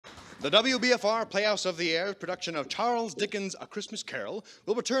The WBFR Playhouse of the Air production of Charles Dickens' A Christmas Carol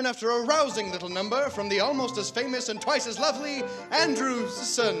will return after a rousing little number from the almost as famous and twice as lovely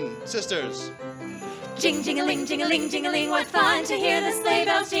Andrewson sisters. Jing, jing-a-ling, jing-a-ling, jing-a-ling, what fun to hear the sleigh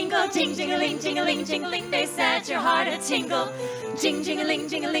bells jingle. Jing, jing-a-ling, jing-a-ling, jing-a-ling, they set your heart a tingle. Jing, jing-a-ling,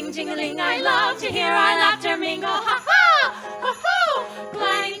 jing-a-ling, jing-a-ling, I love to hear our laughter mingle. Ha-ha! Ho-ho!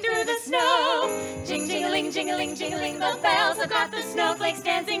 Gliding through the snow. Jing, jing-a-ling, jing-a-ling, jing-a-ling, the bells have got the snowflakes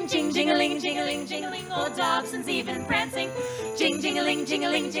dancing. Jing, jing-a-ling, jing-a-ling, jing-a-ling, old Dobson's even prancing. Jing, jing-a-ling,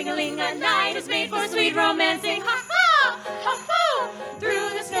 jing-a-ling, jing-a-ling, a night is made for sweet romancing. Ha-ha! Ho-ho! Through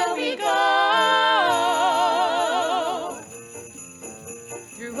the snow we go.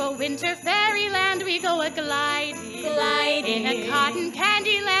 Through a winter fairyland we go a-gliding, gliding, in a cotton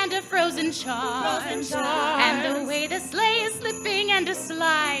candy land of frozen charms. And the way the sleigh is slipping and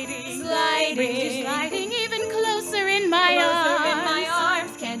a-sliding, brings you sliding even closer in my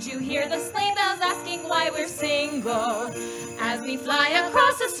arms. Can't you hear the sleigh bells asking why we're single? As we fly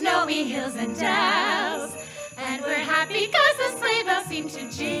across the snowy hills and dales. And we're happy 'cause the sleigh bells seem to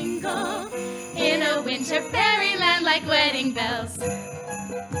jingle in a winter fairyland like wedding bells.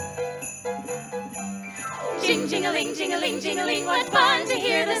 Jing, jing-a-ling, jing-a-ling, jing-a-ling, what fun to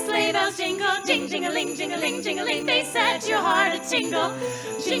hear the sleigh bells jingle. Jing, jing-a-ling, jing-a-ling, jing-a-ling, they set your heart a tingle.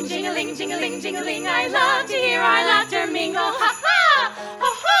 Jing, jing-a-ling, jing-a-ling, jing-a-ling, I love to hear our laughter mingle. Ha-ha!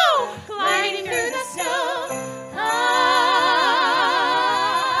 Ho-ho! Gliding through the snow.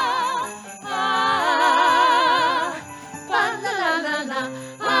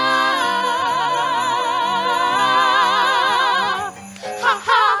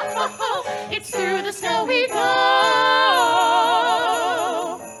 It's through the snow we go.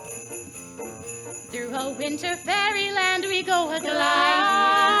 Through a winter fairyland we go a-gliding,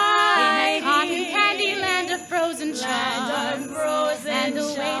 in a cotton candy land of frozen charms. And the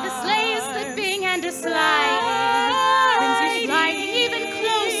way the sleigh is slipping and a-sliding brings you sliding even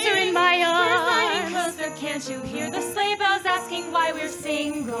closer in my arms. Closer, can't you hear the sleigh bells asking why we're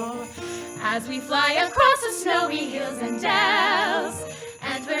single? As we fly across the snowy hills and dales.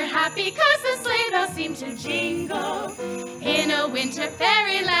 And we're happy 'cause the sleigh bells seem to jingle in a winter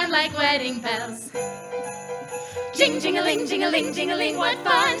fairyland like wedding bells. Jing, jing-a-ling, jing-a-ling, jing-a-ling, what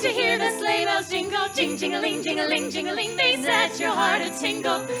fun to hear the sleigh bells jingle. Jing, jing-a-ling, jing-a-ling, jing-a-ling, they set your heart a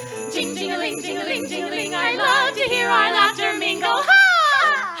tingle. Jing, jing-a-ling, jing-a-ling, jing-a-ling, I love to hear our laughter mingle.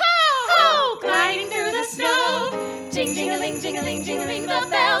 Ha! Ho! Gliding through the snow. Jing, jing-a-ling, jing-a-ling, jing-a-ling, the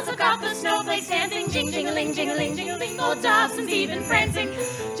bells have got the snowflakes dancing. Jing, jing-a-ling, jing-a-ling, jing-a-ling, old Dobson's even prancing.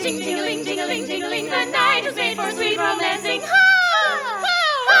 Jing, jing-a-ling, jing-a-ling, jing-a-ling, the night is made for sweet romancing.